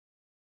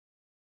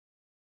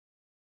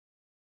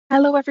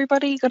Hello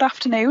everybody, good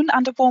afternoon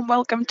and a warm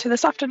welcome to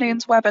this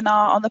afternoon's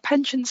webinar on the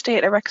Pensions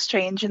Data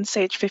Exchange in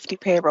Sage 50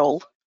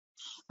 Payroll.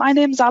 My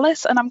name's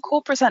Alice and I'm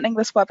co-presenting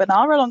this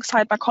webinar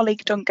alongside my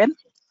colleague Duncan.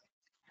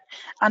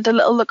 And a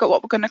little look at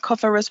what we're going to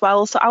cover as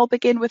well. So I'll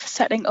begin with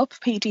setting up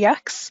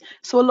PDX.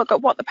 So we'll look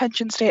at what the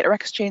Pensions Data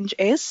Exchange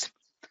is.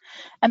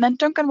 And then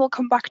Duncan will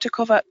come back to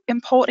cover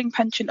importing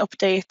pension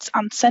updates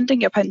and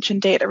sending your pension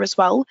data as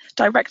well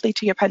directly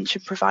to your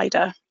pension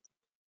provider.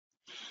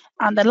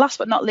 And then last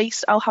but not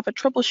least, I'll have a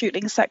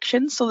troubleshooting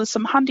section. So there's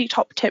some handy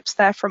top tips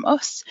there from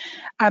us.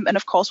 And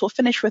of course, we'll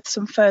finish with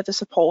some further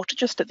support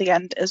just at the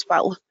end as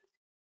well.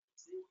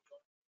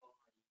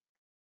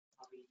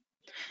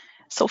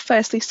 So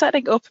firstly,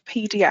 setting up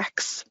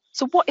PDX.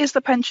 So what is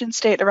the Pensions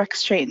Data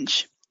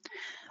Exchange?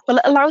 Well,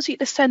 it allows you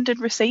to send and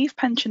receive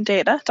pension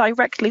data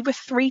directly with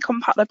 3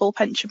 compatible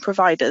pension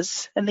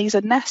providers. And these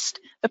are Nest,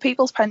 the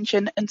People's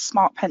Pension and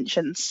Smart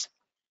Pensions.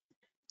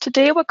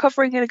 Today we're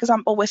covering an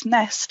example with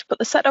Nest, but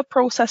the setup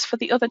process for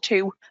the other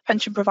 2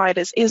 pension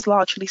providers is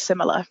largely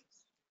similar.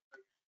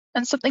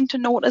 And something to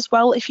note as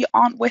well, if you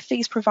aren't with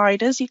these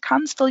providers, you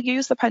can still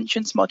use the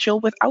pensions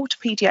module without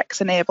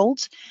PDX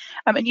enabled,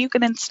 and you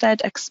can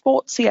instead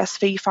export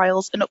CSV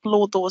files and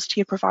upload those to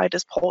your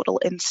provider's portal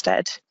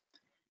instead.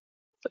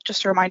 But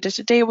just a reminder,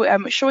 today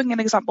we're showing an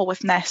example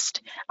with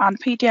Nest,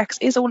 and PDX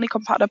is only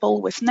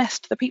compatible with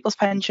Nest, the People's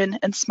Pension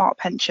and Smart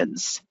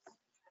Pensions.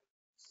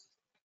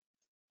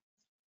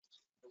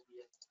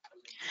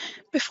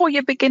 Before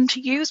you begin to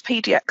use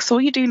PDX, so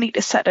you do need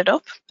to set it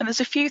up, and there's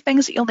a few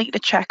things that you'll need to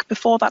check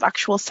before that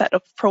actual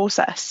setup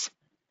process.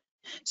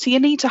 So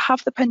you need to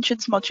have the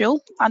pensions module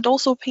and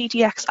also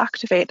PDX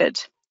activated.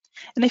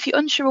 And if you're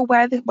unsure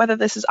whether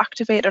this is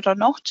activated or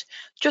not,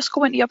 just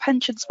go into your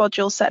pensions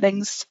module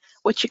settings,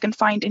 which you can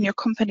find in your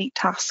company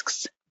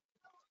tasks.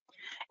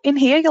 In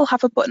here, you'll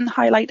have a button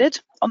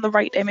highlighted on the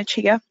right image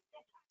here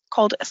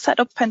called Set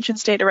up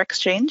Pensions Data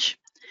Exchange.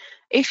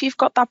 If you've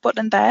got that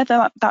button there,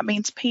 that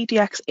means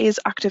PDX is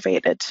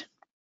activated.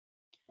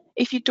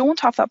 If you don't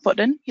have that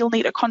button, you'll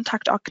need to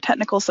contact our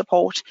technical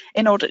support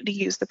in order to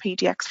use the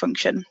PDX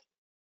function.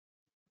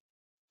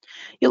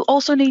 You'll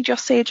also need your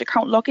Sage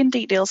account login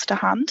details to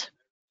hand.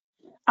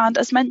 And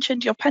as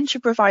mentioned, your pension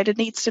provider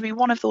needs to be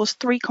one of those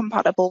 3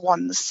 compatible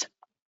ones.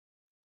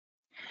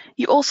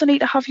 You also need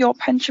to have your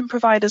pension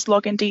provider's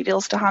login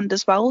details to hand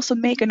as well, so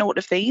make a note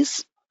of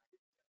these.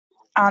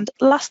 And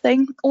last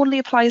thing, only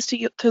applies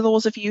to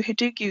those of you who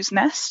do use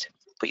Nest,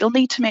 but you'll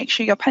need to make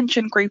sure your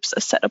pension groups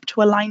are set up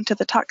to align to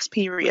the tax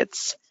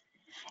periods.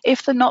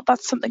 If they're not,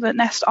 that's something that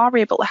Nest are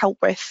able to help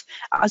with,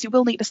 as you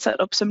will need to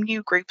set up some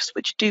new groups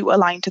which do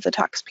align to the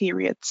tax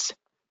periods.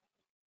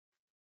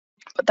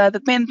 But they're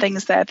the main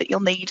things there that you'll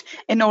need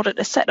in order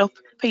to set up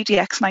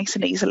PDX nice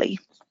and easily.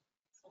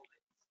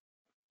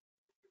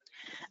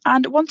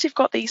 And once you've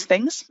got these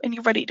things and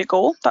you're ready to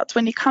go, that's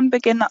when you can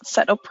begin that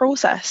setup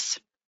process.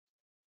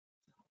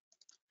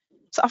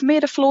 So I've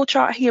made a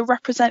flowchart here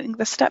representing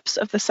the steps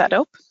of the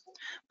setup,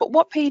 but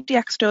what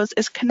PDX does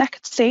is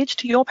connect Sage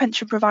to your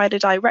pension provider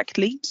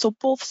directly so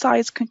both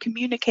sides can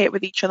communicate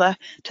with each other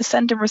to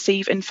send and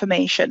receive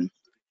information.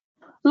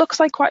 Looks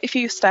like quite a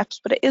few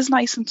steps, but it is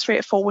nice and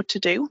straightforward to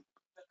do.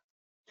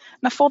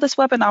 Now for this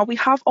webinar, we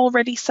have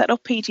already set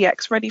up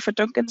PDX ready for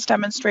Duncan's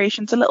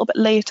demonstrations a little bit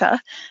later,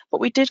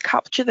 but we did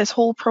capture this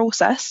whole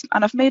process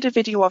and I've made a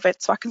video of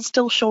it so I can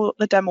still show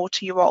the demo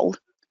to you all.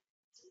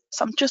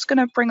 So I'm just going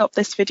to bring up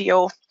this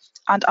video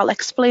and I'll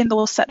explain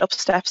those setup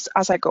steps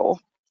as I go.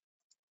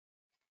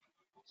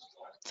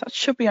 So it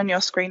should be on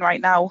your screen right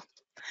now.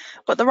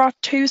 But there are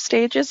 2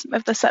 stages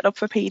of the setup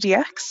for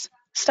PDX.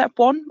 Step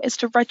 1 is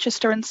to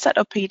register and set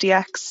up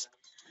PDX.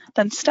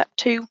 Then step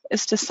 2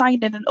 is to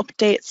sign in and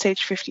update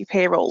Sage 50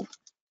 Payroll.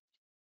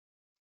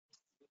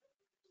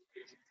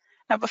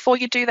 Now before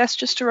you do this,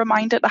 just a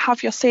reminder to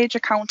have your Sage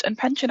account and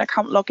pension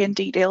account login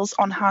details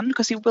on hand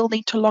because you will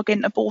need to log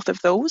into both of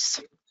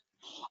those.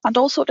 And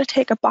also to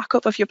take a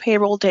backup of your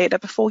payroll data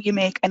before you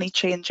make any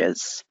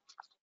changes.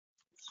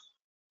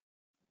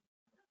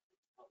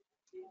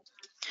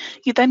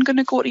 You're then going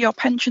to go to your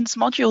pensions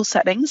module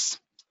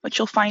settings, which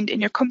you'll find in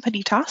your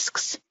company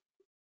tasks.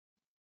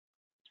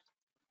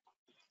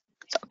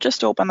 So I'll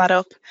just open that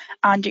up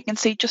and you can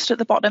see just at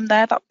the bottom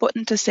there that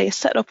button to say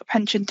set up a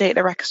pension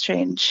data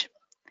exchange.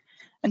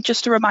 And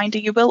just a reminder,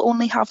 you will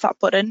only have that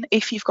button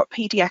if you've got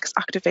PDX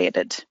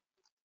activated.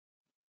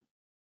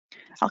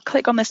 I'll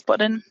click on this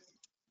button.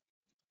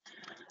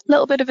 A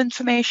little bit of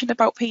information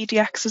about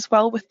PDX as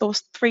well with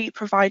those 3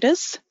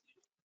 providers.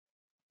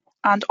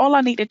 And all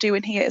I need to do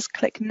in here is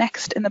click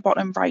next in the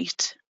bottom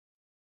right.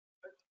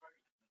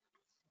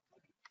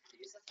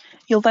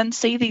 You'll then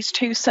see these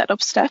 2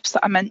 setup steps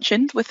that I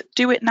mentioned with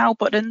do it now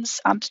buttons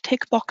and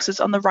tick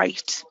boxes on the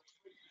right.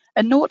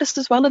 And notice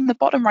as well in the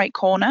bottom right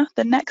corner,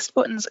 the next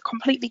button's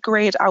completely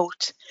greyed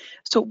out.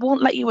 So it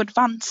won't let you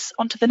advance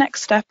onto the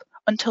next step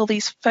until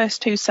these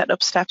first 2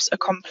 setup steps are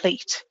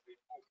complete.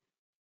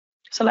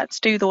 So let's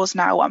do those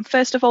now. I'm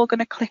first of all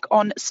going to click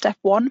on step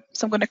 1.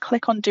 So I'm going to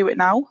click on do it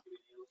now.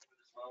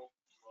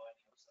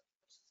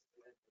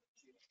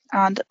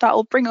 and that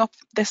will bring up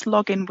this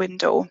login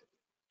window.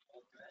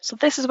 So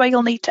this is where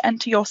you'll need to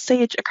enter your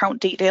Sage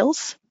account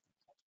details,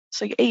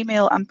 so your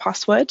email and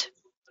password.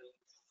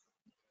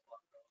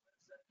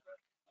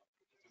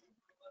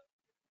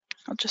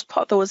 I'll just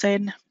put those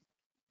in.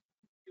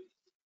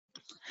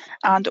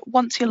 And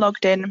once you're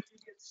logged in,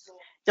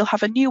 you'll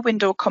have a new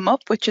window come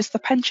up, which is the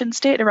Pensions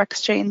Data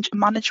Exchange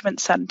Management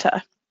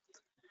Centre.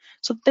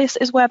 So this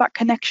is where that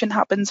connection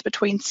happens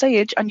between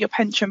Sage and your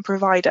pension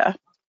provider.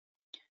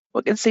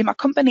 We can see my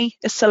company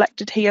is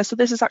selected here. So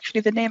this is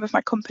actually the name of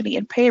my company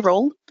in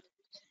Payroll.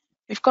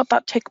 We've got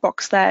that tick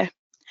box there.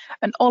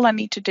 And all I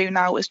need to do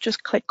now is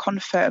just click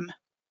confirm.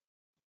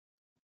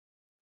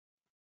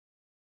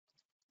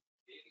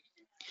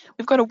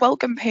 We've got a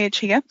welcome page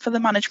here for the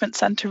Management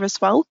Centre as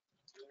well.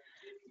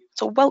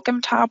 So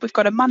welcome tab, we've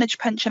got a manage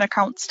pension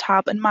accounts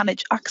tab and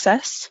manage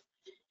access.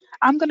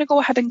 I'm going to go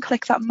ahead and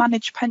click that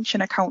manage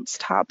pension accounts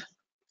tab.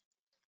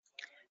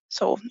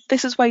 So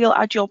this is where you'll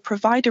add your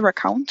provider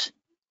account.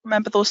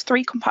 Remember those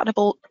 3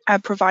 compatible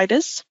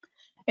providers.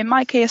 In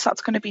my case,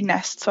 that's going to be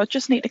Nest. So I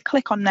just need to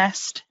click on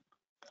Nest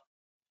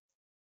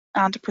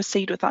and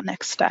proceed with that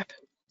next step.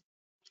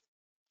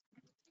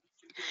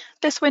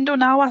 This window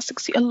now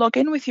asks you to log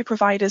in with your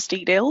provider's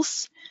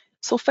details.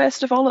 So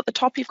first of all, at the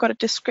top, you've got a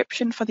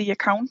description for the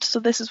account. So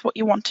this is what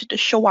you wanted to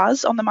show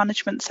us on the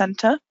Management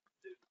Centre.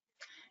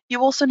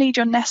 You also need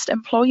your Nest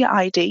employer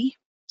ID.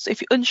 So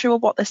if you're unsure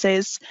what this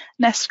is,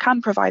 Nest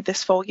can provide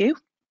this for you.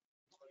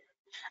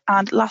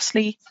 And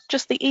lastly,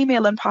 just the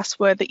email and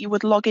password that you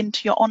would log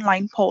into your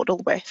online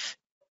portal with.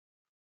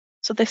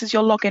 So this is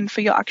your login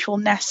for your actual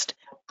Nest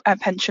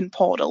pension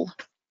portal.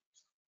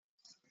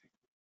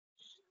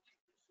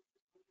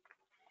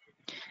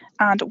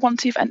 And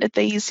once you've entered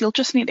these, you'll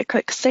just need to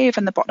click Save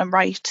in the bottom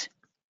right.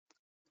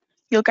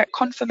 You'll get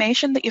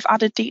confirmation that you've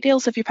added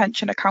details of your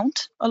pension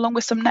account, along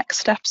with some next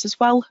steps as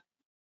well.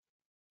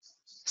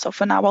 So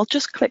for now, I'll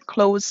just click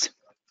Close,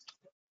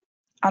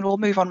 and we'll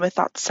move on with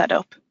that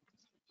setup.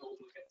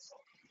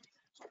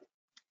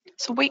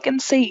 So we can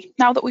see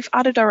now that we've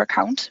added our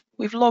account,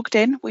 we've logged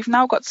in, we've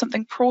now got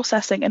something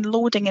processing and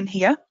loading in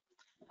here.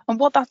 And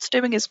what that's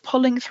doing is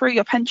pulling through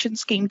your pension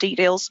scheme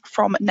details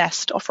from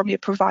Nest or from your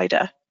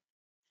provider.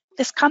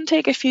 This can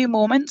take a few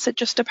moments. It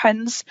just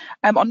depends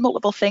on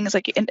multiple things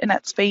like your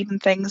internet speed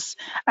and things.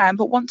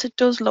 But once it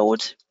does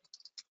load,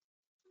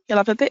 you'll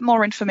have a bit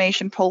more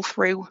information pull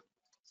through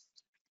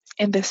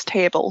in this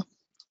table.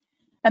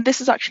 And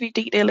this is actually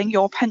detailing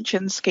your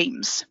pension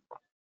schemes.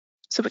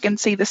 So we can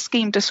see the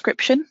scheme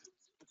description,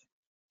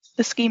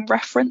 the scheme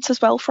reference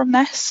as well from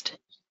Nest,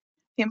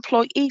 the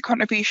employee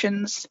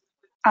contributions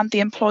and the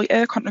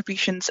employer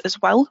contributions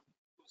as well.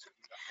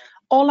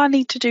 All I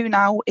need to do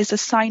now is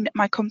assign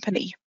my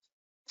company.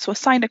 So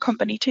assign a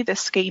company to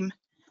this scheme.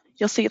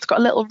 You'll see it's got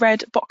a little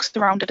red box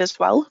around it as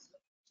well.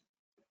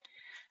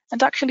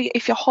 And actually,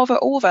 if you hover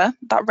over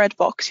that red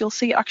box, you'll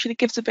see it actually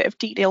gives a bit of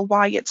detail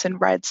why it's in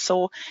red.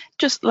 So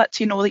just lets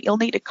you know that you'll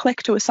need to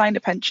click to assign a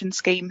pension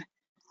scheme.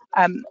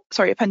 A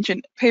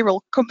pension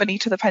payroll company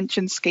to the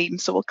pension scheme.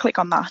 So we'll click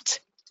on that.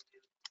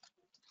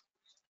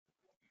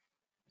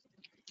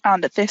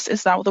 And this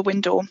is now the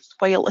window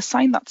where you'll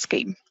assign that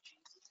scheme.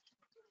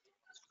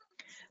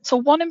 So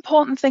one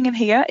important thing in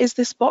here is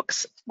this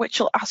box,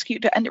 which will ask you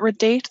to enter a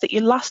date that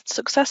you last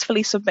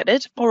successfully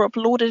submitted or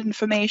uploaded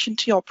information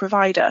to your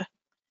provider.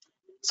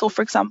 So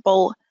for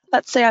example,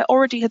 let's say I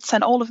already had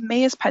sent all of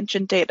May's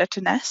pension data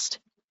to Nest.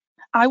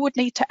 I would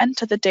need to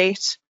enter the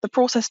date, the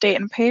process date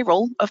and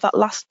payroll of that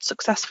last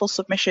successful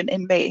submission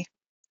in May.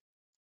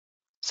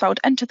 So I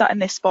would enter that in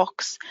this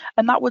box,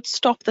 and that would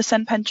stop the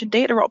send pension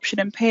data option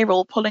in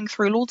Payroll pulling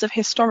through loads of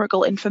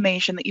historical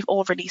information that you've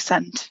already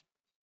sent.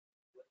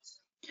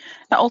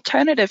 Now,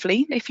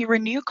 alternatively, if you're a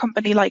new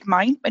company like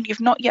mine and you've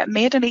not yet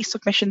made any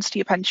submissions to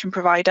your pension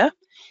provider,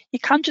 you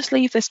can just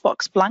leave this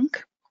box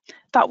blank.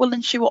 That will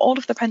ensure all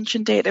of the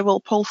pension data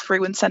will pull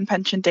through and send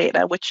pension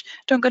data, which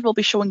Duncan will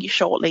be showing you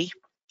shortly.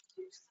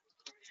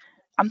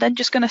 I'm then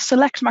just going to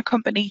select my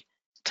company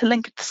to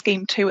link the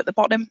scheme to at the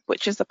bottom,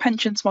 which is the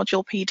pensions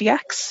module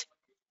PDX,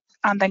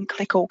 and then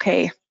click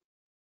OK.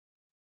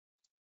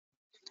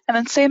 And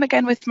then same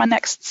again with my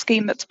next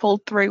scheme that's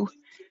pulled through.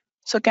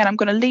 So again, I'm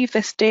going to leave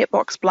this date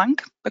box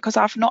blank because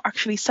I've not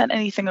actually sent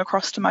anything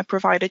across to my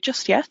provider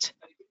just yet.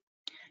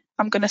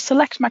 I'm going to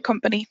select my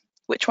company,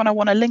 which one I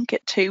want to link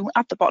it to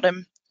at the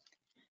bottom,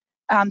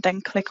 and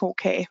then click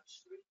OK.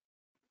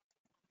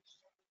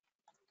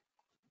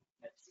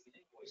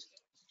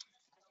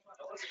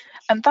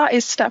 And that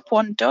is step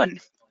 1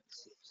 done.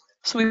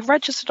 So we've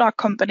registered our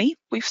company,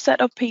 we've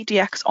set up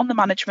PDX on the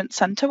Management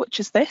Centre, which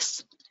is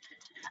this,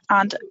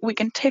 and we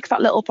can tick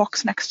that little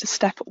box next to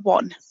step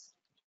 1.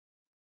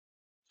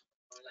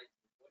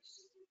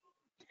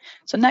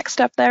 So next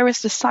step there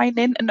is to sign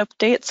in and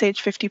update Sage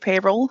 50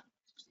 Payroll.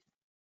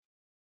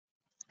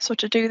 So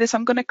to do this,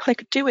 I'm going to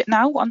click Do It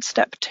Now on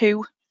step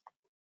 2.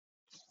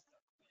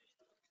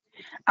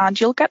 And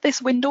you'll get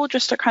this window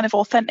just to kind of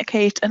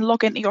authenticate and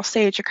log into your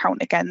Sage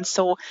account again.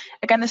 So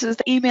again, this is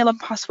the email and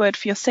password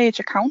for your Sage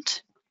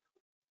account.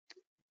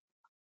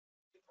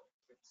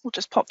 We'll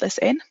just pop this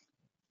in.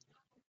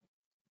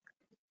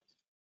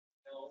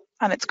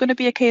 And it's going to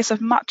be a case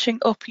of matching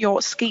up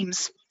your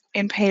schemes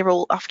in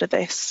Payroll after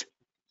this.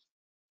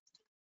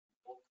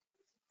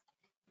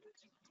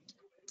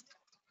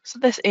 So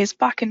this is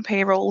back in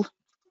Payroll.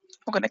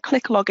 We're going to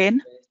click Login,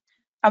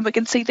 and we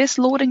can see this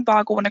loading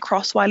bar going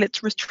across while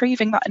it's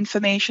retrieving that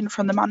information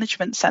from the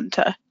Management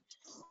Centre.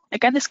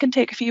 Again, this can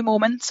take a few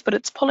moments, but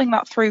it's pulling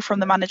that through from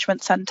the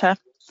Management Centre.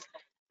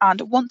 And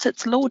once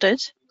it's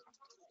loaded,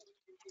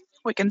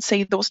 we can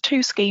see those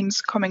two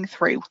schemes coming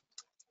through.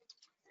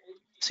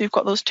 So you've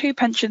got those two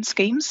pension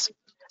schemes,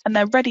 and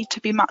they're ready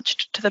to be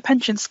matched to the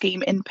pension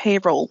scheme in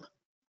Payroll.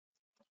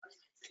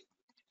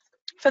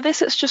 For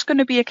this, it's just going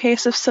to be a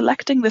case of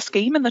selecting the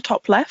scheme in the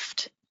top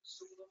left,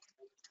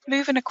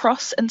 moving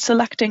across and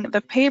selecting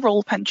the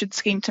Payroll pension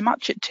scheme to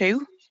match it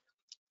to,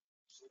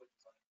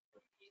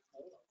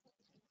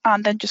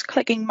 and then just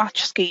clicking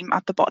Match Scheme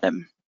at the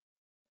bottom.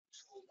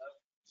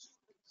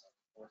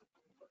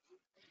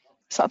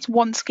 So that's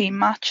one scheme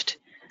matched.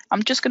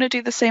 I'm just going to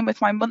do the same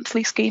with my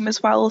monthly scheme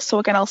as well. So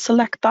again, I'll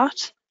select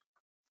that,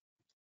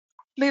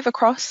 move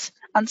across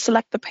and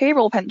select the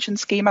Payroll pension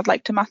scheme I'd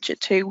like to match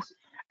it to,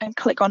 and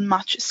click on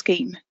Match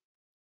Scheme.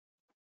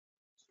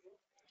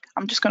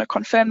 I'm just going to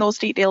confirm those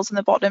details in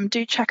the bottom.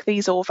 Do check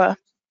these over,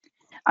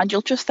 and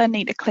you'll just then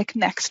need to click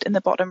Next in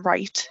the bottom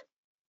right.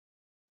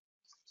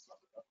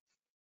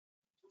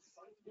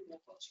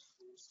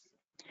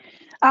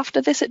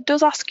 After this, it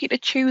does ask you to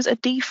choose a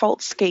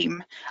default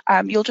scheme.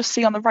 You'll just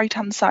see on the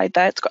right-hand side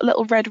there, it's got a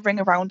little red ring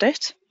around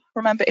it.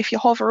 Remember, if you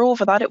hover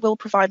over that, it will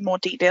provide more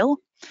detail.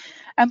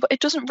 But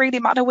it doesn't really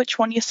matter which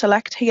one you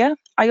select here.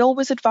 I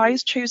always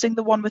advise choosing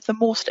the one with the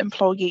most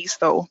employees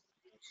though.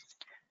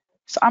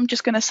 So I'm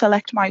just going to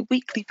select my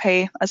weekly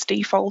pay as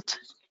default,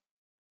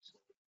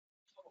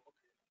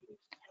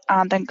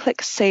 and then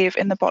click Save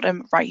in the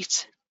bottom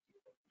right.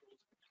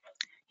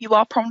 You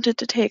are prompted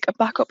to take a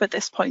backup at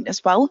this point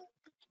as well.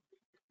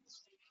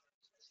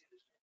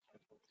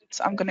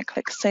 So I'm going to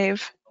click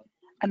Save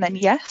and then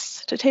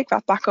Yes to take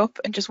that backup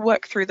and just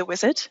work through the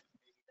wizard.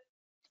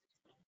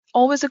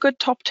 Always a good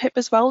top tip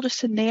as well, just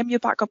to name your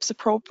backups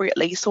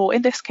appropriately. So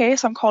in this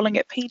case, I'm calling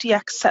it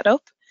PDX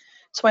Setup,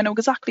 so I know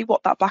exactly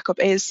what that backup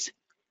is,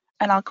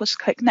 and I'll just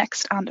click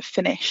Next and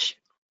Finish.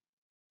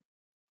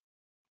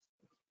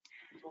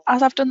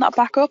 As I've done that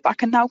backup, I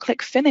can now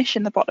click Finish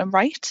in the bottom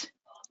right,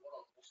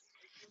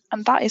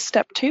 and that is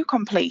step 2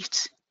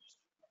 complete.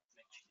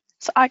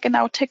 So I can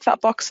now tick that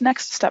box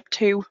next to step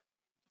 2,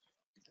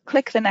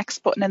 click the Next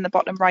button in the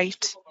bottom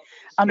right,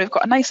 and we've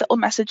got a nice little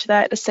message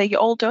there to say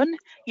you're all done.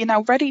 You're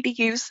now ready to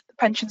use the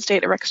Pensions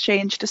Data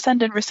Exchange to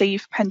send and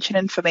receive pension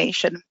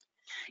information.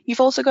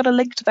 You've also got a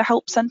link to the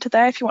Help Centre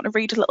there if you want to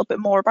read a little bit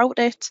more about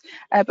it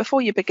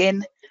before you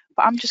begin,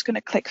 but I'm just going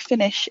to click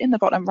Finish in the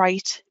bottom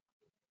right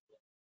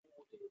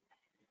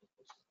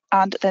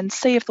and then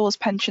save those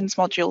pensions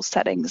module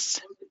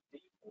settings.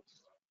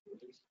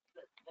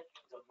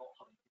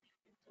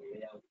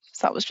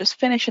 So that was just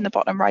Finish in the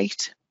bottom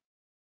right.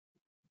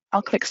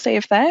 I'll click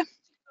Save there,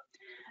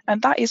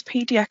 and that is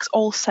PDX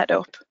all set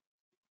up.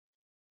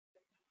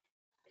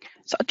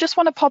 So I just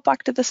want to pop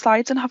back to the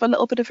slides and have a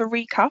little bit of a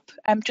recap,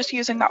 just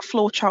using that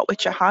flowchart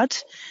which I had.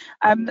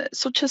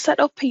 So to set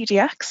up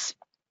PDX,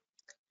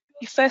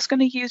 you're first going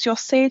to use your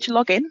Sage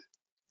login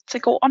to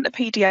go onto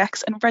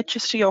PDX and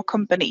register your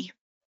company.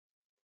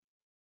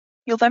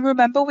 You'll then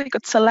remember we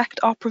could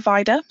select our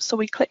provider, so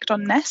we clicked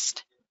on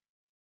Nest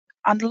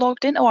and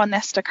logged into our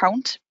Nest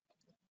account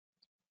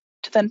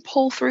to then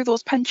pull through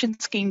those pension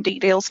scheme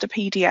details to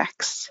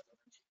PDX.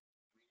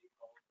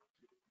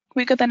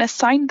 We could then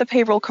assign the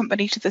payroll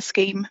company to the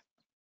scheme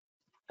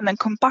and then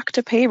come back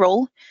to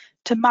Payroll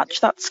to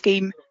match that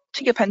scheme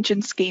to your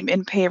pension scheme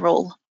in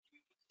Payroll.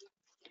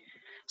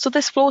 So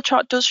this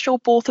flowchart does show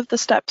both of the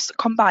steps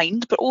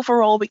combined, but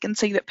overall we can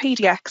see that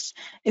PDX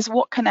is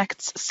what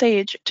connects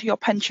Sage to your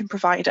pension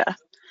provider,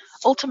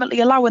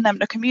 ultimately allowing them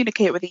to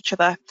communicate with each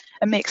other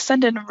and make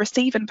sending and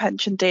receiving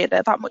pension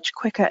data that much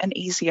quicker and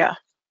easier.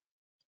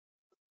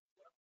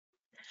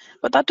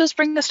 But that does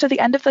bring us to the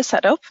end of the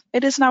setup.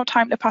 It is now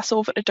time to pass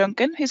over to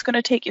Duncan, who's going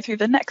to take you through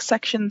the next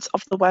sections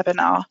of the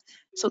webinar.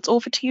 So it's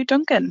over to you,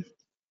 Duncan.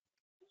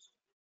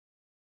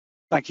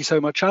 Thank you so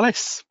much,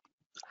 Alice.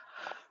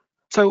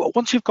 So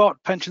once you've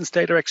got Pensions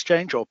Data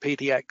Exchange or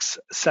PDX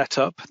set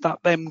up, that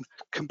then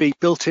can be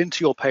built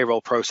into your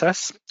payroll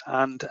process.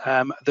 And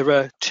there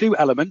are 2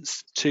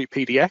 elements to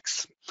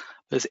PDX.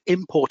 There's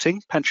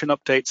importing pension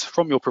updates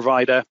from your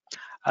provider,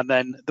 and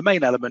then the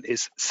main element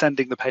is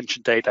sending the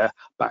pension data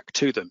back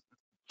to them.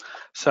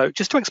 So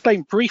just to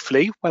explain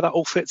briefly where that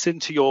all fits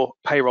into your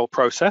payroll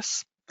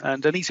process,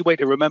 and an easy way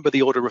to remember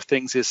the order of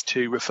things is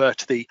to refer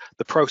to the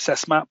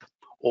process map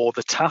or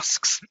the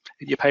tasks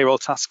in your payroll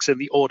tasks in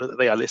the order that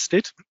they are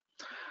listed.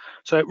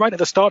 So right at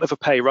the start of a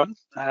pay run,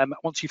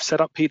 once you've set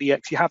up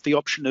PDX, you have the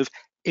option of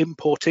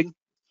importing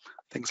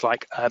things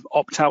like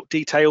opt-out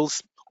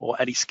details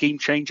or any scheme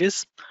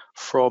changes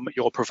from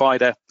your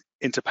provider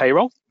into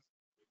payroll.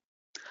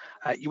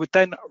 You would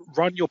then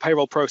run your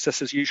payroll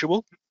process as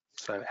usual.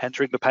 So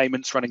entering the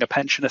payments, running a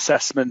pension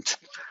assessment,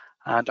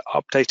 and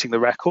updating the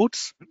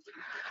records.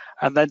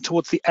 And then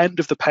towards the end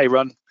of the pay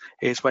run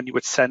is when you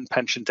would send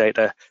pension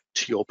data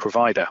to your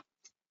provider.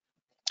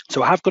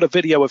 So I have got a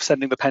video of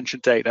sending the pension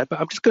data,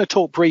 but I'm just going to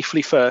talk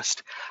briefly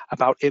first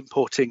about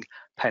importing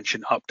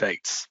pension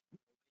updates.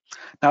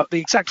 Now, the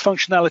exact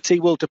functionality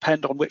will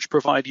depend on which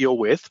provider you're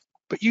with,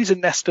 but using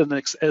Nest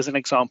as an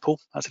example,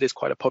 as it is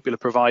quite a popular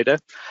provider,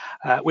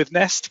 with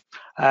Nest,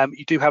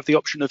 you do have the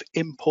option of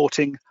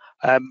importing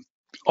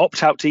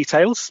opt-out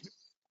details.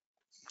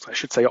 I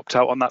should say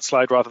opt-out on that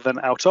slide rather than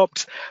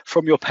out-opt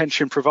from your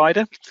pension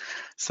provider.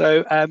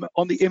 So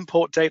on the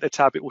import data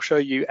tab, it will show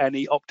you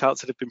any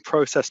opt-outs that have been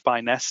processed by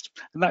Nest,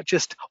 and that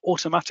just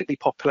automatically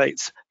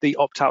populates the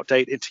opt-out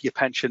date into your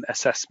pension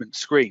assessment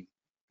screen.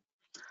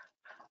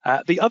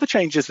 The other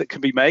changes that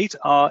can be made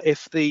are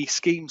if the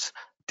scheme's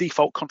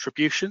default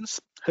contributions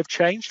have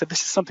changed. And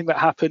this is something that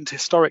happened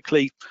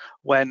historically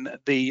when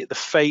the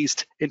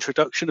phased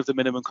introduction of the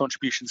minimum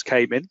contributions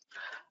came in.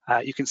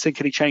 You can sync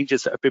any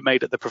changes that have been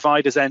made at the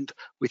provider's end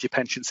with your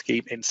pension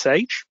scheme in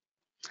Sage.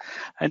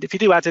 And if you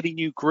do add any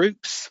new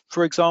groups,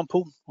 for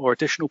example, or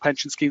additional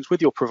pension schemes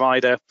with your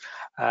provider,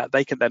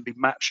 they can then be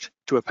matched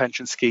to a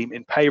pension scheme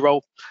in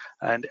Payroll,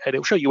 and it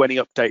will show you any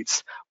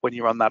updates when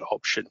you're on that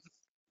option.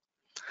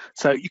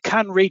 So you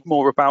can read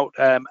more about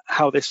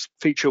how this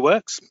feature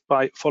works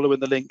by following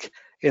the link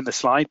in the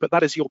slide, but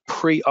that is your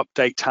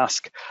pre-update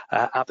task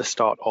at the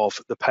start of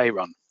the pay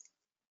run.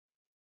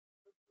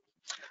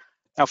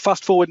 Now,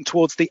 fast forwarding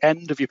towards the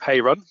end of your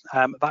pay run,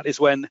 that is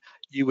when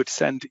you would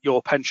send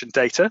your pension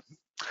data.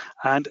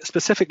 And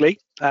specifically,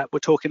 we're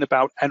talking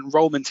about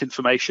enrolment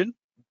information.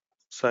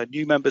 So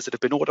new members that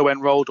have been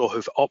auto-enrolled or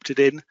have opted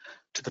in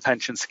to the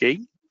pension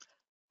scheme,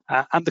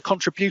 and the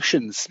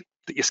contributions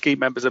that your scheme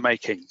members are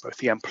making, both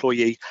the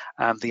employee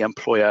and the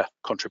employer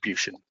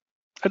contribution.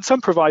 And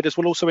some providers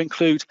will also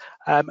include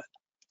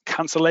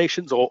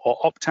cancellations or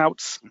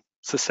opt-outs,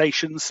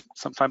 cessations,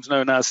 sometimes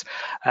known as,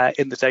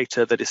 in the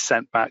data that is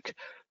sent back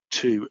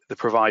to the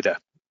provider.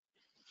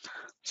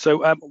 So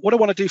what I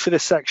want to do for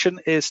this section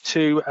is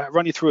to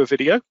run you through a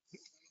video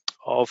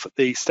of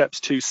the steps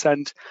to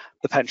send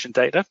the pension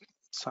data.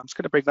 So I'm just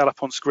going to bring that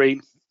up on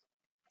screen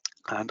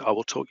and I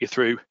will talk you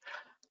through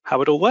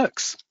how it all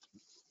works.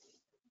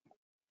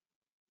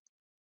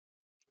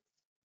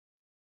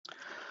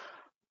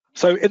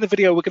 So in the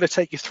video, we're going to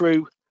take you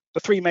through the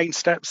three main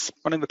steps: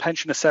 running the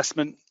pension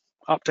assessment,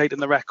 updating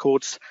the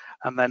records,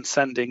 and then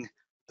sending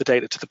the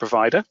data to the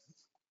provider.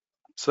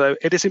 So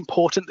it is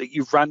important that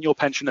you ran your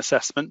pension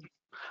assessment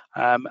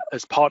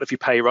as part of your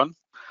pay run,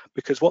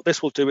 because what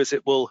this will do is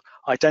it will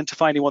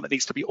identify anyone that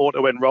needs to be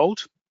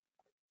auto-enrolled,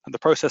 and the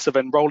process of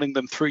enrolling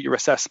them through your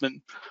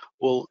assessment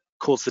will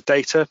cause the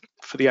data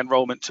for the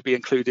enrollment to be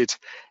included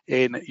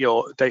in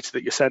your data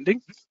that you're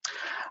sending.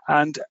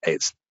 And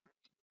it's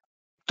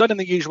done in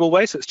the usual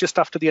way, so it's just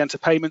after the enter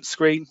payment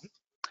screen.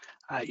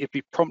 You'd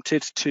be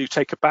prompted to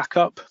take a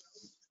backup.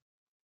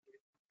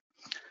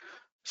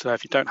 So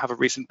if you don't have a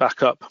recent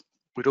backup,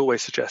 we'd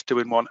always suggest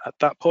doing one at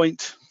that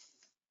point.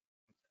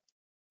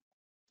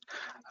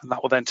 And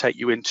that will then take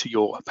you into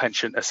your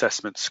pension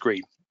assessment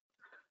screen.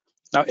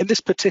 Now, in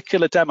this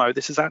particular demo,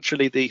 this is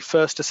actually the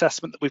first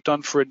assessment that we've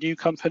done for a new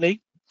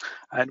company.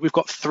 And we've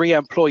got 3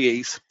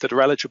 employees that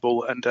are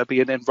eligible and are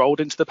being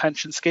enrolled into the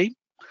pension scheme.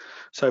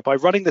 So by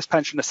running this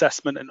pension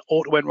assessment and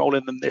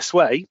auto-enrolling them this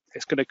way,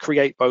 it's going to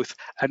create both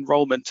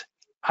enrolment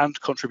and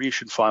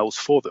contribution files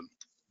for them.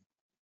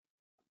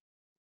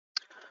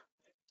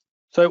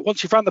 So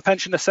once you've run the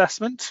pension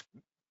assessment,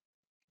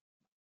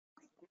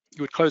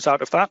 you would close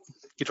out of that.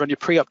 You'd run your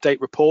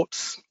pre-update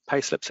reports,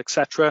 payslips,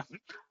 etc.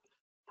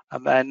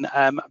 And then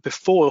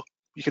before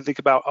you can think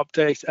about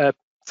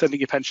sending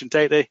your pension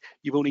data,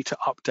 you will need to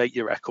update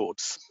your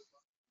records.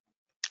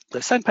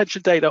 The send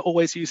pension data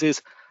always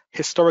uses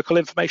historical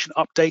information,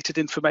 updated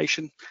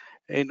information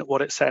in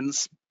what it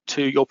sends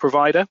to your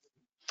provider.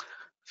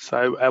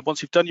 So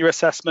once you've done your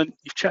assessment,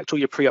 you've checked all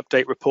your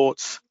pre-update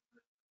reports,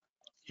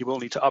 you will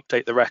need to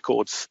update the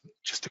records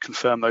just to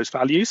confirm those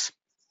values,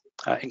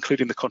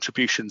 including the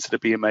contributions that are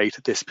being made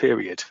this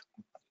period.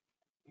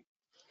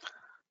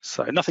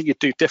 So nothing you'd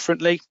do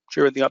differently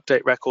during the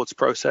update records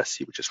process.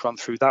 You would just run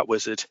through that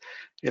wizard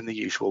in the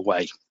usual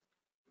way.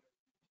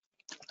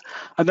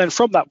 And then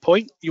from that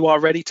point, you are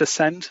ready to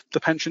send the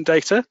pension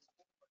data.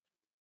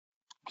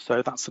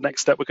 So that's the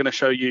next step we're going to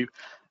show you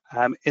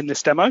in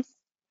this demo.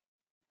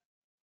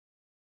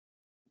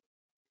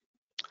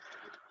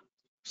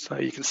 So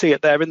you can see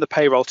it there in the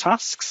payroll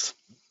tasks.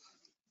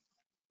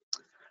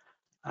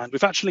 And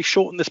we've actually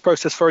shortened this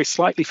process very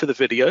slightly for the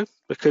video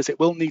because it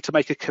will need to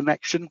make a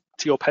connection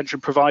to your pension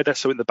provider.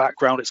 So in the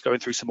background, it's going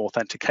through some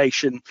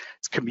authentication,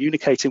 it's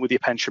communicating with your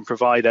pension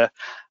provider.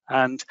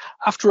 And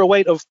after a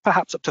wait of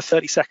perhaps up to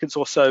 30 seconds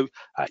or so,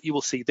 you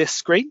will see this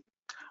screen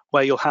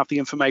where you'll have the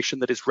information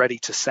that is ready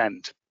to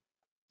send.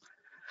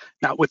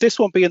 Now, with this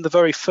one being the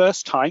very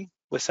first time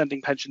we're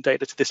sending pension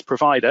data to this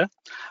provider,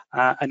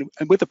 and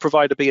with the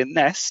provider being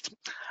Nest,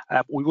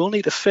 we will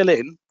need to fill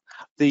in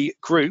the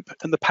group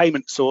and the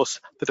payment source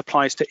that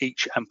applies to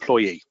each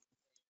employee.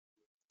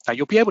 Now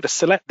you'll be able to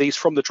select these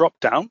from the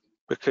drop-down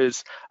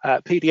because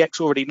PDX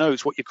already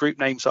knows what your group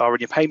names are and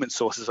your payment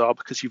sources are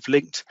because you've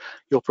linked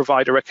your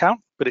provider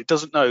account, but it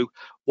doesn't know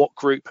what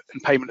group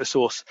and payment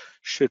source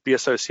should be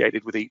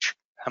associated with each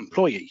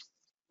employee.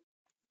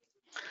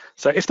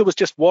 So if there was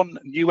just one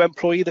new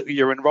employee that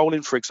you're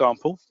enrolling, for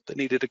example, that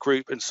needed a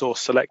group and source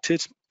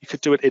selected, you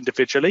could do it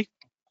individually,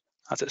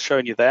 as it's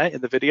showing you there in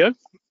the video.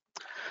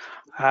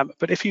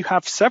 But if you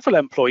have several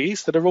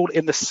employees that are all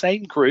in the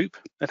same group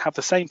and have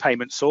the same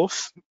payment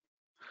source,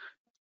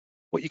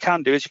 what you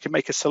can do is you can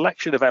make a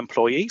selection of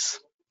employees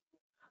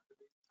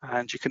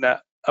and you can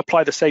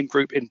apply the same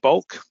group in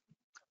bulk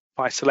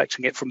by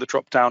selecting it from the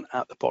drop-down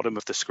at the bottom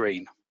of the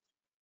screen.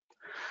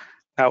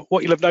 Now,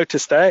 what you'll have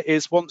noticed there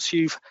is once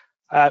you've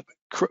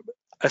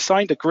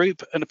assigned a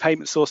group and a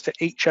payment source to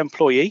each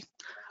employee,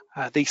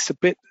 the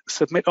submit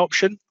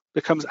option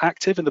becomes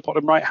active in the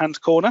bottom right-hand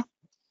corner.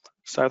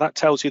 So that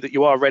tells you that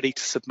you are ready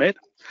to submit.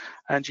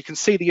 And you can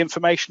see the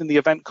information in the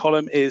event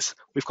column is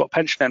we've got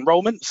pension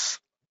enrollments,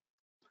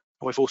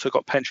 and we've also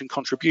got pension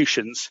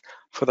contributions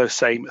for those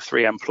same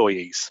 3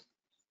 employees.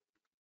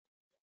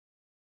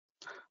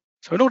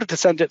 So in order to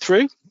send it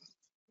through,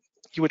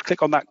 you would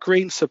click on that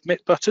green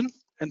submit button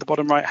in the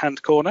bottom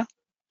right-hand corner.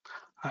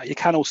 You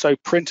can also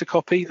print a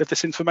copy of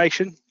this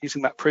information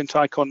using that print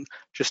icon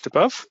just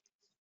above.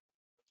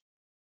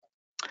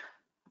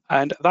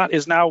 And that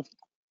is now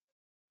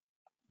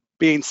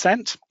being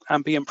sent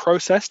and being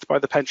processed by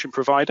the pension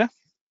provider.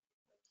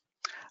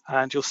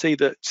 And you'll see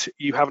that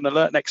you have an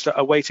alert next to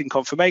awaiting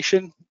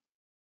confirmation.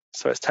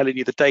 So it's telling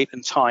you the date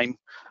and time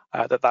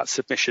that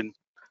submission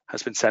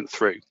has been sent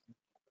through.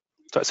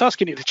 So it's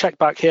asking you to check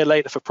back here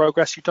later for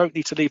progress. You don't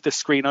need to leave this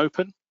screen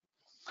open.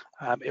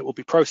 It will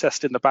be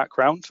processed in the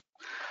background.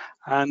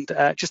 And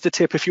just a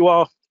tip, if you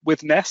are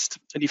with Nest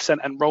and you've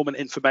sent enrolment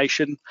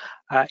information,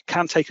 it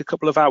can take a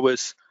couple of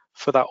hours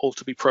for that all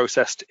to be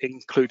processed,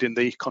 including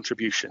the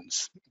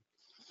contributions.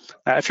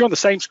 If you're on the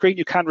same screen,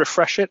 you can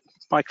refresh it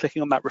by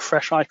clicking on that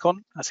refresh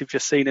icon, as you've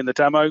just seen in the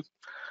demo.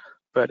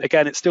 But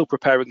again, it's still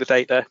preparing the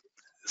data,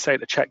 saying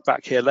to check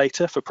back here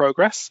later for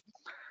progress.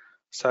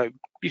 So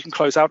you can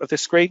close out of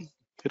this screen.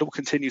 It all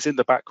continues in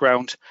the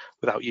background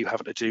without you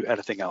having to do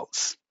anything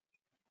else.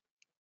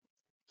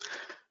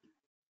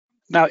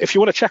 Now, if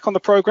you want to check on the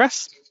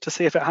progress to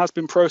see if it has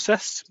been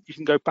processed, you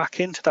can go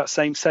back into that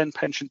same send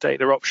pension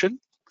data option.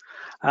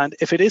 And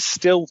if it is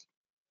still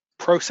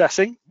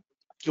processing,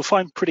 you'll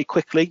find pretty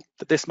quickly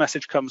that this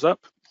message comes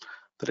up,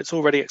 that it's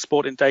already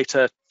exporting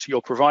data to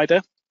your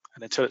provider,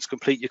 and until it's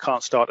complete, you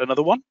can't start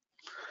another one.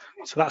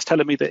 So that's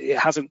telling me that it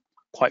hasn't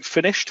quite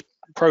finished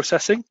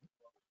processing.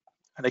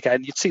 And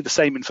again, you'd see the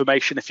same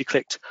information if you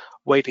clicked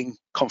waiting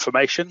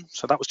confirmation.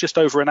 So that was just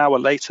over an hour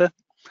later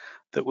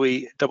that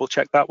we double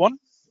checked that one.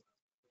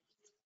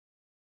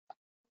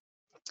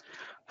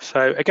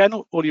 So again,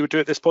 all you would do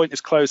at this point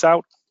is close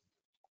out.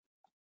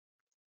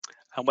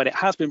 And when it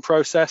has been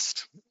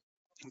processed,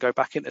 you can go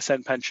back into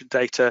send pension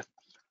data.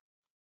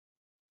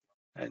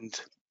 And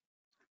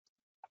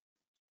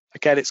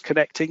again, it's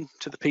connecting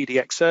to the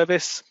PDX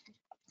service.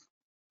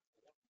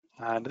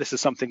 And this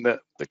is something that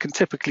can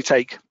typically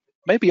take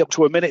maybe up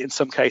to a minute in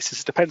some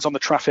cases. It depends on the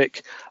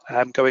traffic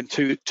going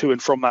to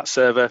and from that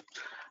server,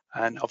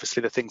 and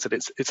obviously the things that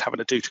it's having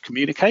to do to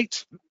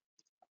communicate.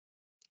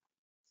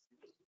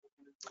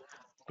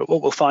 But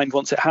what we'll find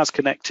once it has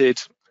connected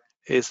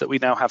is that we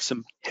now have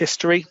some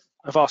history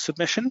of our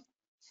submission.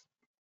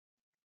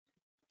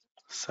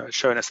 So it's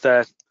showing us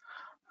there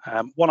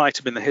one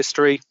item in the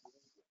history.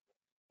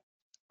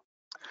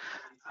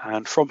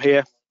 And from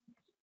here,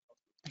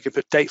 you can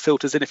put date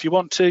filters in if you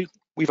want to.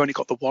 We've only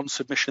got the one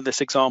submission in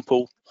this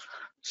example.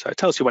 So it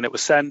tells you when it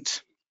was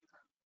sent.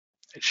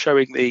 It's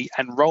showing the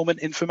enrollment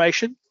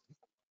information.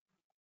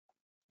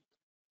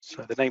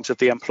 So the names of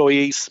the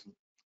employees,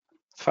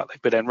 the fact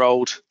they've been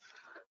enrolled.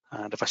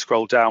 And if I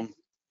scroll down,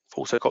 I've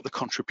also got the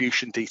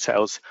contribution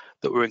details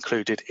that were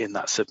included in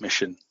that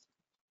submission.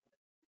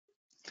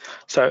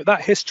 So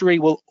that history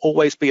will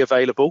always be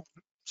available.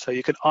 So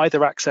you can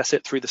either access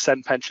it through the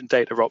send pension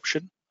data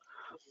option,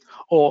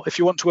 or if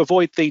you want to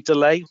avoid the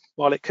delay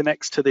while it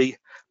connects to the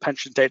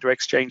pension data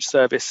exchange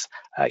service,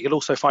 you'll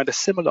also find a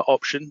similar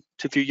option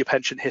to view your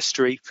pension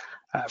history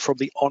from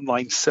the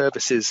online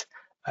services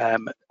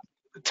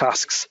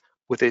tasks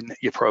within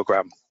your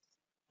program.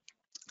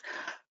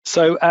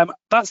 So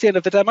that's the end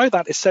of the demo.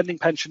 That is sending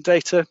pension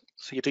data.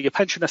 So you do your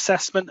pension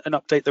assessment and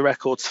update the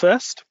records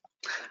first.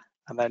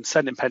 And then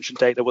sending pension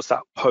data was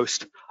that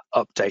post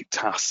update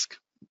task.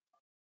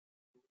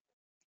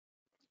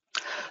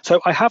 So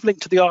I have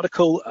linked to the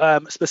article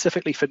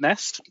specifically for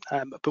Nest,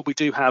 but we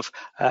do have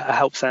a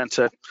help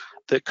center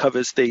that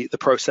covers the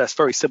process,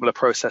 very similar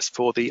process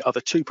for the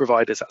other 2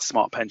 providers at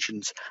Smart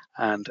Pensions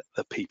and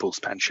the People's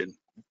Pension.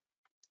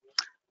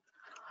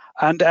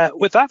 And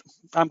with that,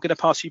 I'm going to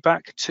pass you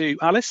back to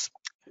Alice,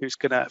 who's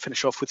going to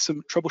finish off with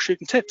some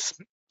troubleshooting tips.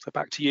 So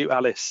back to you,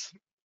 Alice.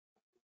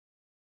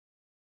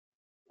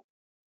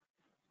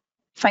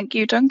 Thank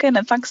you, Duncan,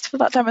 and thanks for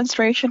that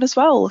demonstration as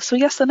well. So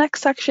yes, the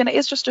next section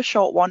is just a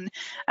short one,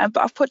 but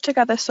I've put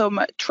together some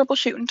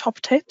troubleshooting top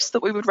tips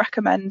that we would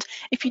recommend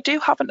if you do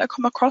happen to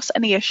come across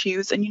any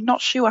issues and you're not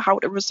sure how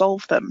to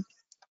resolve them.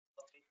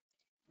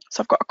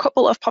 So I've got a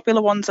couple of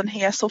popular ones in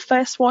here. So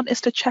first one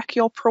is to check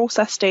your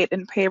process date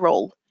in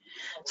Payroll.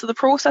 So the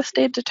process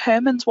date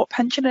determines what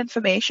pension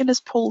information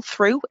is pulled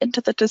through into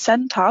the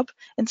Descend tab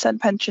in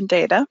Send Pension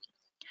Data.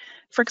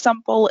 For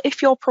example,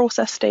 if your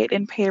process date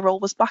in Payroll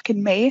was back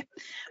in May,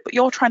 but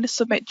you're trying to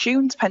submit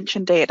June's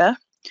pension data,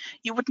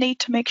 you would need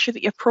to make sure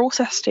that your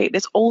process date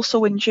is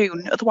also in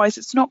June, otherwise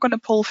it's not going to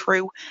pull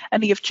through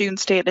any of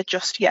June's data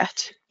just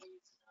yet.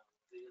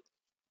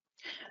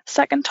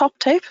 Second top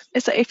tip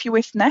is that if you're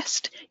with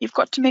Nest, you've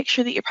got to make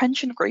sure that your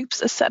pension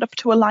groups are set up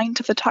to align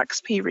to the tax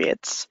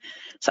periods.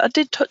 So I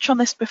did touch on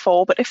this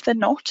before, but if they're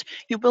not,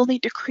 you will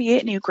need to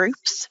create new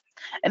groups.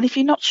 And if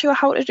you're not sure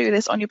how to do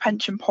this on your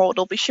pension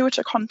portal, be sure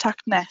to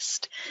contact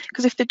Nest,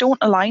 because if they don't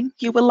align,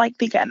 you will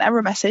likely get an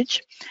error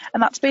message.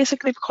 And that's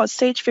basically because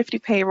Sage 50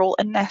 Payroll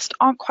and Nest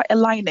aren't quite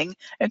aligning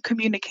and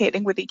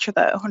communicating with each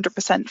other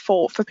 100%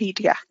 for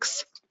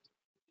PDX.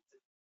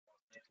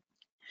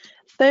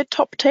 Third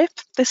top tip,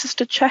 this is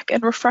to check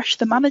and refresh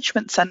the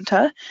management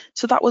centre.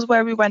 So that was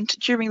where we went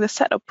during the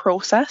setup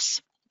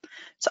process.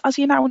 So as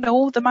you now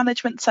know, the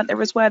management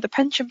centre is where the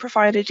pension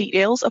provider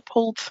details are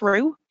pulled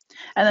through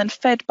and then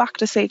fed back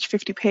to Sage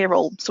 50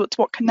 Payroll. So it's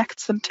what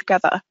connects them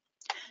together.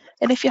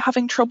 And if you're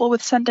having trouble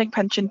with sending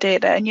pension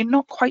data and you're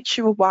not quite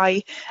sure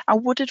why, I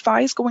would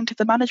advise going to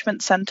the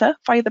management centre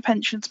via the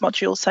pensions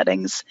module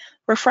settings,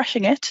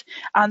 refreshing it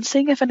and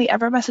seeing if any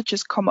error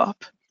messages come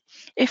up.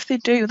 If they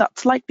do,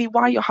 that's likely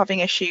why you're having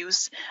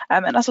issues.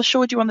 And as I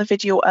showed you on the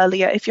video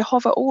earlier, if you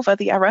hover over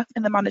the error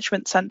in the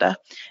management centre,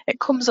 it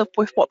comes up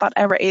with what that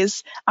error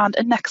is and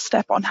a next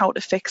step on how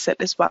to fix it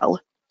as well.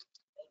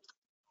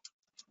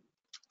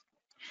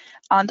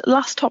 And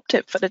last top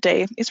tip for the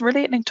day is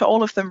relating to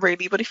all of them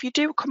really, but if you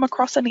do come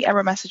across any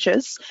error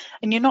messages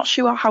and you're not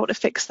sure how to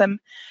fix them,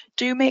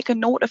 do make a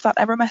note of that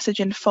error message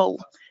in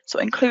full. So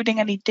including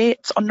any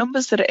dates or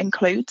numbers that it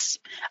includes,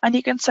 and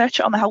you can search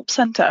it on the Help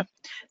Centre.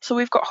 So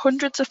we've got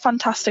hundreds of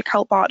fantastic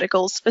help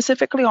articles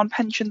specifically on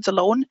pensions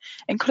alone,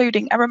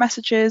 including error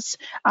messages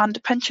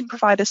and pension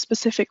provider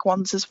specific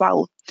ones as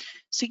well.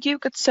 So you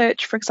could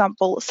search, for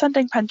example,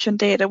 sending pension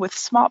data with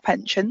smart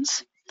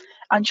pensions,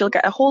 and you'll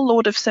get a whole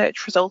load of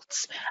search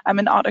results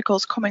and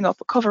articles coming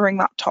up covering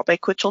that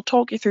topic, which will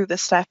talk you through the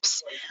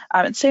steps.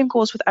 And same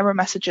goes with error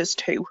messages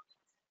too.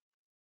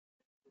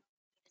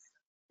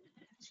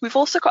 We've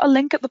also got a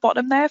link at the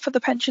bottom there for the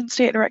Pensions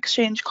Data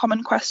Exchange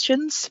common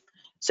questions.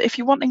 So if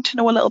you're wanting to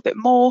know a little bit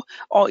more,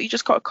 or you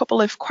just got a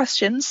couple of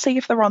questions, see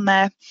if they're on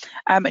there,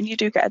 and you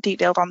do get a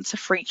detailed answer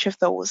for each of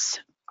those.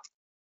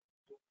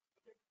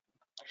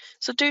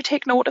 So do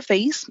take note of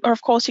these, or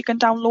of course you can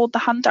download the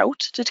handout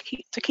to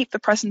keep the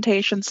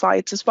presentation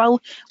slides as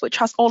well, which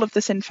has all of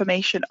this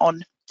information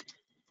on.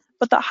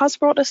 But that has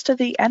brought us to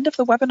the end of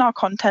the webinar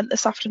content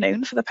this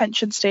afternoon for the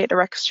Pensions Data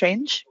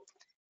Exchange.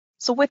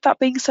 So with that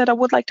being said, I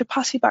would like to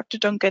pass you back to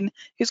Duncan,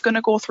 who's going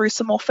to go through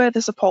some more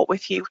further support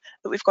with you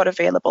that we've got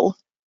available.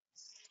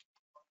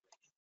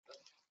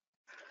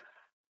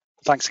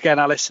 Thanks again,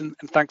 Alice, and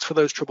thanks for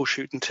those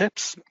troubleshooting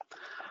tips.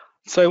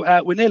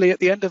 So we're nearly at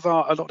the end of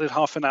our allotted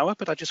half an hour,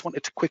 but I just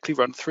wanted to quickly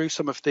run through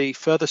some of the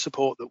further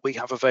support that we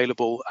have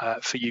available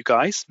for you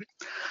guys.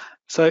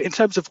 So in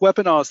terms of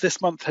webinars, this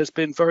month has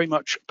been very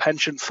much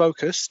pension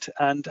focused.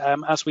 And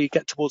as we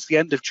get towards the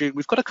end of June,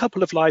 we've got a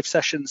couple of live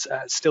sessions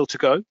still to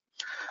go.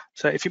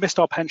 So if you missed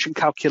our pension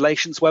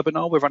calculations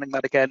webinar, we're running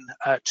that again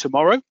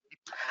tomorrow.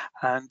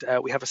 And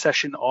we have a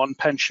session on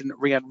pension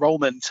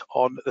re-enrollment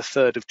on the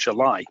 3rd of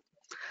July.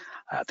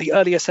 The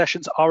earlier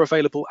sessions are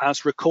available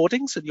as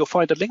recordings, and you'll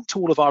find a link to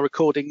all of our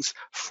recordings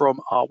from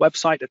our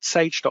website at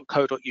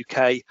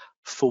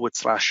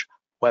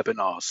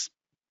sage.co.uk/webinars.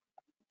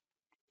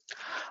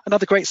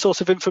 Another great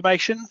source of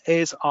information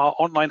is our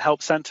online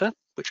help centre,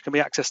 which can be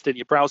accessed in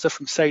your browser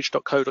from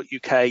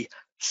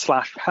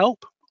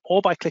sage.co.uk/help,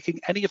 or by clicking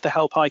any of the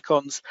help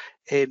icons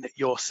in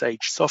your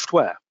Sage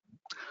software.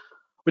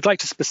 We'd like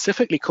to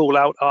specifically call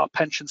out our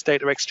Pensions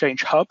Data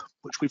Exchange Hub,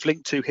 which we've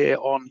linked to here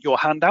on your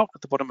handout at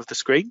the bottom of the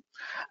screen,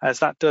 as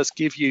that does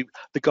give you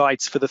the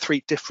guides for the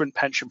 3 different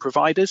pension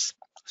providers.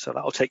 So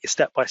that'll take you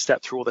step by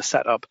step through all the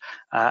setup,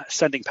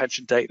 sending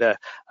pension data,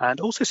 and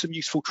also some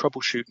useful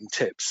troubleshooting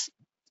tips.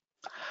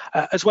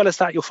 As well as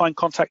that, you'll find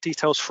contact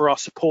details for our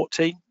support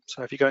team.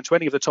 So if you go into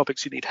any of the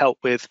topics you need help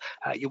with,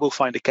 you will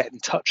find a Get in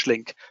Touch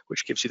link,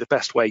 which gives you the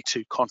best way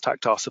to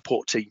contact our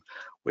support team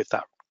with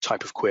that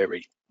type of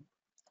query.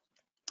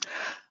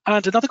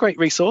 And another great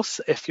resource,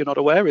 if you're not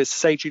aware, is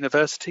Sage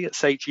University at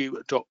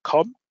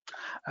sageu.com.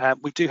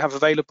 We do have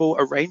available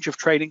a range of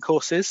training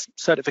courses,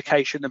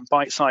 certification and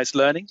bite-sized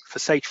learning for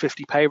Sage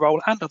 50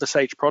 Payroll and other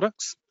Sage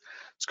products.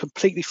 It's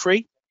completely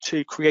free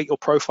to create your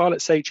profile at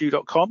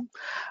sageu.com,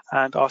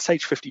 and our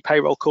Sage 50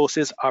 Payroll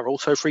courses are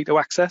also free to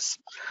access.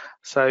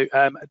 So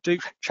do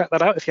check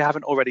that out if you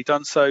haven't already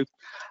done so.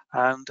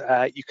 and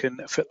you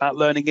can fit that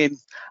learning in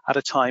at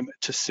a time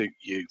to suit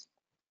you.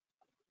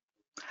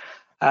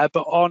 But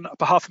on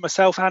behalf of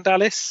myself and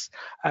Alice,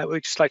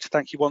 we'd just like to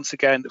thank you once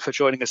again for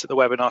joining us at the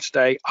webinar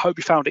today. I hope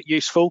you found it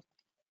useful,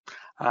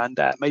 and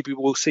maybe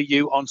we'll see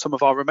you on some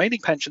of our remaining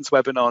pensions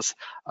webinars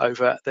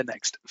over the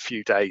next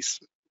few days.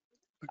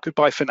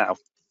 Goodbye for now.